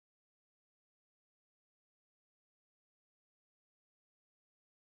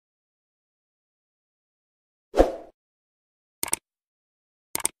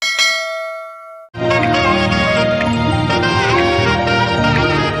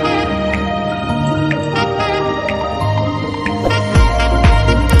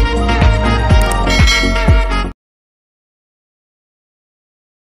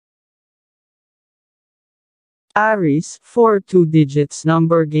Aries, 4 2 digits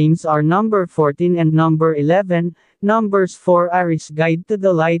number games are number 14 and number 11. Numbers for Aries guide to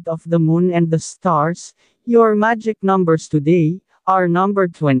the light of the moon and the stars. Your magic numbers today are number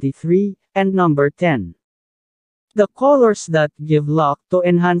 23 and number 10. The colors that give luck to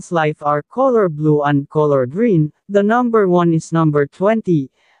enhance life are color blue and color green. The number 1 is number 20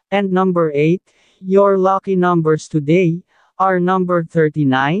 and number 8. Your lucky numbers today are number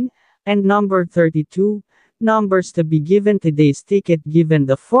 39 and number 32. Numbers to be given today's ticket given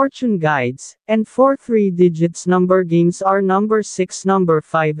the fortune guides, and for 3 digits number games are number 6, number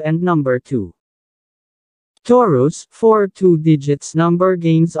 5 and number 2. Taurus, 4 2 digits number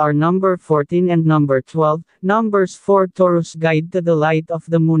games are number 14 and number 12. Numbers for Taurus guide to the light of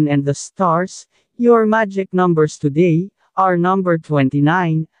the moon and the stars. Your magic numbers today are number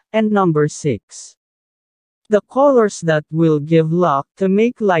 29 and number 6. The colors that will give luck to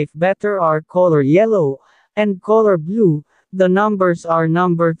make life better are color yellow and color blue. The numbers are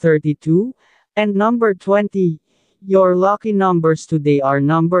number 32 and number 20. Your lucky numbers today are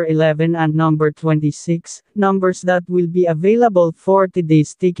number 11 and number 26. Numbers that will be available for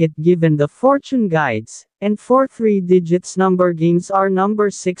today's ticket given the fortune guides, and for 3 digits number games are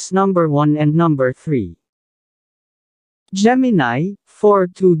number 6, number 1 and number 3. Gemini, 4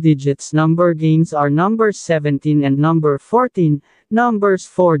 2 digits number games are number 17 and number 14. Numbers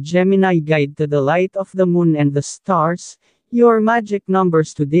for Gemini guide to the light of the moon and the stars. Your magic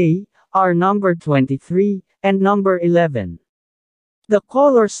numbers today are number 23 and number 11. The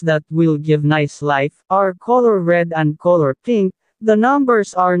colors that will give nice life are color red and color pink. The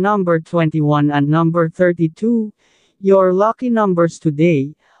numbers are number 21 and number 32. Your lucky numbers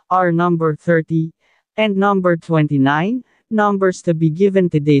today are number 30 and number 29. Numbers to be given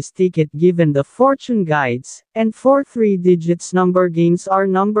today's ticket given the fortune guides, and for 3 digits number games are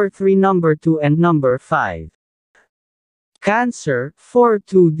number 3, number 2 and number 5. Cancer, 4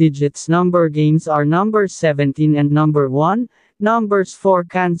 2 digits number games are number 17 and number 1. Numbers for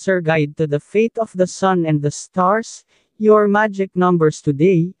Cancer guide to the fate of the sun and the stars. Your magic numbers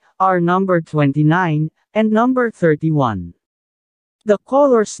today are number 29 and number 31. The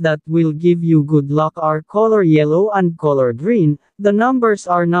colors that will give you good luck are color yellow and color green. The numbers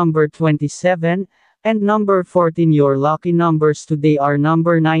are number 27 and number 14. Your lucky numbers today are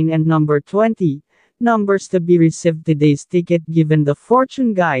number 9 and number 20. Numbers to be received today's ticket given the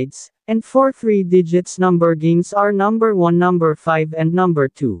fortune guides, and for 3 digits number games are number 1, number 5 and number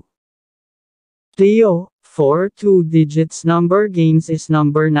 2. Leo, 4 2 digits number games is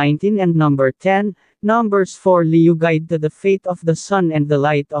number 19 and number 10. Numbers for Leo guide to the fate of the sun and the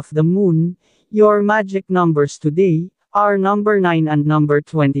light of the moon. Your magic numbers today are number 9 and number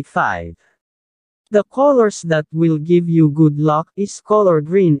 25. The colors that will give you good luck is color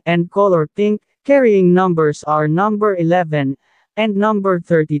green and color pink. Carrying numbers are number 11 and number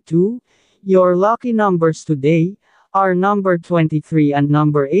 32. Your lucky numbers today are number 23 and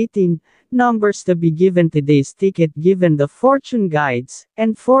number 18. Numbers to be given today's ticket given the fortune guides,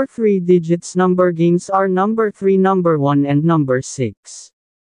 and for 3 digits number games are number 3, number 1 and number 6.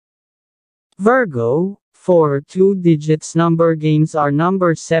 Virgo, 4 2 digits number games are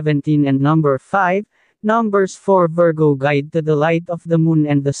number 17 and number 5. Numbers for Virgo guide to the light of the moon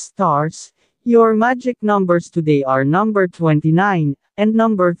and the stars. Your magic numbers today are number 29 and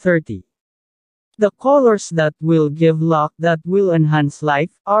number 30. The colors that will give luck that will enhance life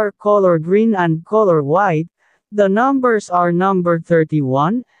are color green and color white. The numbers are number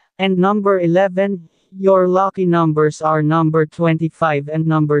 31 and number 11. Your lucky numbers are number 25 and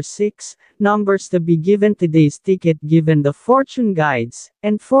number 6. Numbers to be given today's ticket given the fortune guides,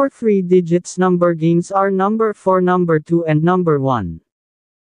 and for 3 digits number games are number 4, number 2 and number 1.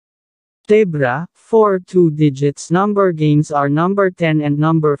 Libra, 4 2 digits number games are number 10 and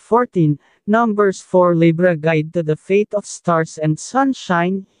number 14. Numbers for Libra guide to the fate of stars and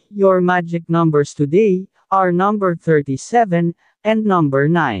sunshine. Your magic numbers today are number 37 and number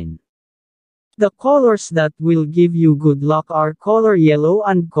 9. The colors that will give you good luck are color yellow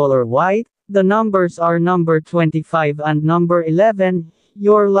and color white. The numbers are number 25 and number 11.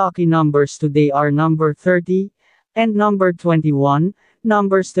 Your lucky numbers today are number 30 and number 21.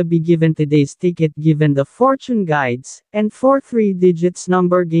 Numbers to be given today's ticket given the fortune guides, and for 3 digits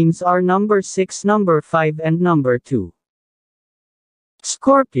number games are number 6, number 5 and number 2.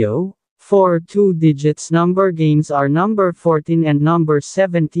 Scorpio, 4 2 digits number games are number 14 and number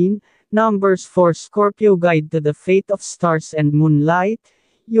 17. Numbers for Scorpio guide to the fate of stars and moonlight.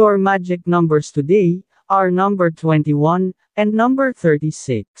 Your magic numbers today are number 21 and number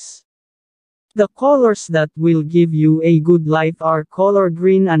 36. The colors that will give you a good life are color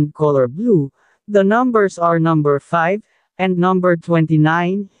green and color blue. The numbers are number 5 and number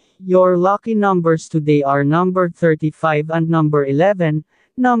 29. Your lucky numbers today are number 35 and number 11.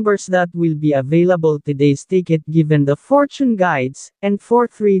 Numbers that will be available today's ticket given the fortune guides, and for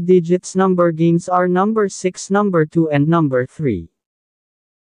 3 digits number games are number 6, number 2 and number 3.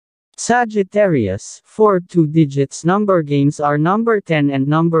 Sagittarius, for 2 digits number games are number 10 and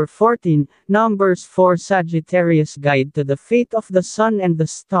number 14. Numbers for Sagittarius guide to the fate of the sun and the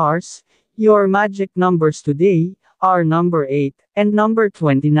stars. Your magic numbers today are number 8 and number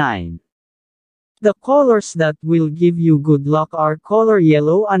 29. The colors that will give you good luck are color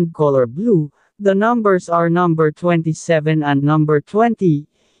yellow and color blue. The numbers are number 27 and number 20.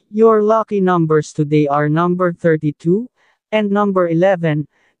 Your lucky numbers today are number 32 and number 11.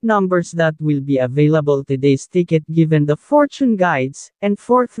 Numbers that will be available today's ticket given the fortune guides, and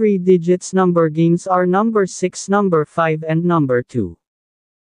for 3 digits number games are number 6, number 5 and number 2.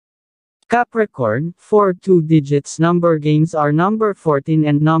 Capricorn, for 2 digits number games are number 14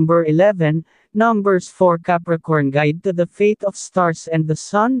 and number 11. Numbers for Capricorn guide to the fate of stars and the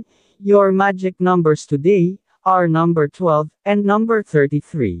sun. Your magic numbers today are number 12 and number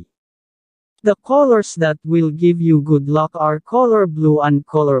 33. The colors that will give you good luck are color blue and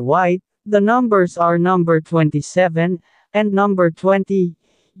color white. The numbers are number 27 and number 20.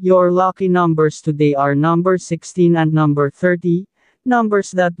 Your lucky numbers today are number 16 and number 30. Numbers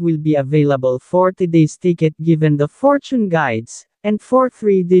that will be available for today's ticket given the fortune guides, and for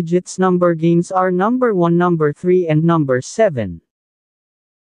 3 digits number games are number 1, number 3 and number 7.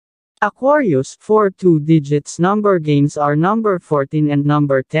 Aquarius, for 2 digits number games are number 14 and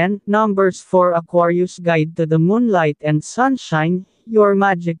number 10. Numbers for Aquarius guide to the moonlight and sunshine. Your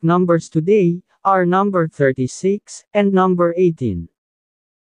magic numbers today are number 36 and number 18.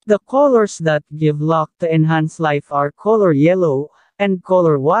 The colors that give luck to enhance life are color yellow and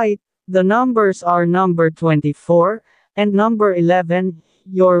color white. The numbers are number 24 and number 11.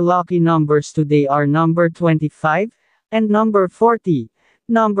 Your lucky numbers today are number 25 and number 40.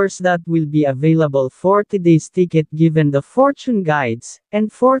 Numbers that will be available for today's ticket given the fortune guides, and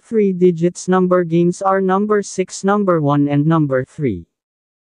for 3 digits number games are number 6, number 1 and number 3.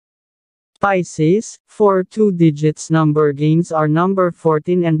 Pisces, for 2 digits number games are number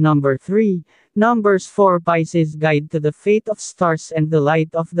 14 and number 3. Numbers for Pisces guide to the fate of stars and the light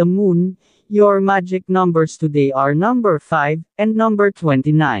of the moon. Your magic numbers today are number 5 and number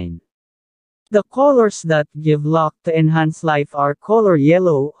 29. The colors that give luck to enhance life are color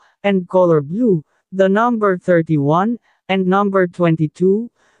yellow and color blue. The number 31 and number 22.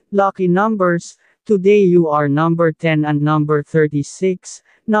 Lucky numbers today you are number 10 and number 36.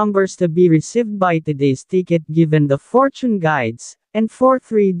 Numbers to be received by today's ticket given the fortune guides, and for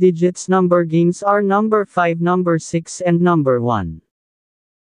 3 digits number games are number 5, number 6 and number 1.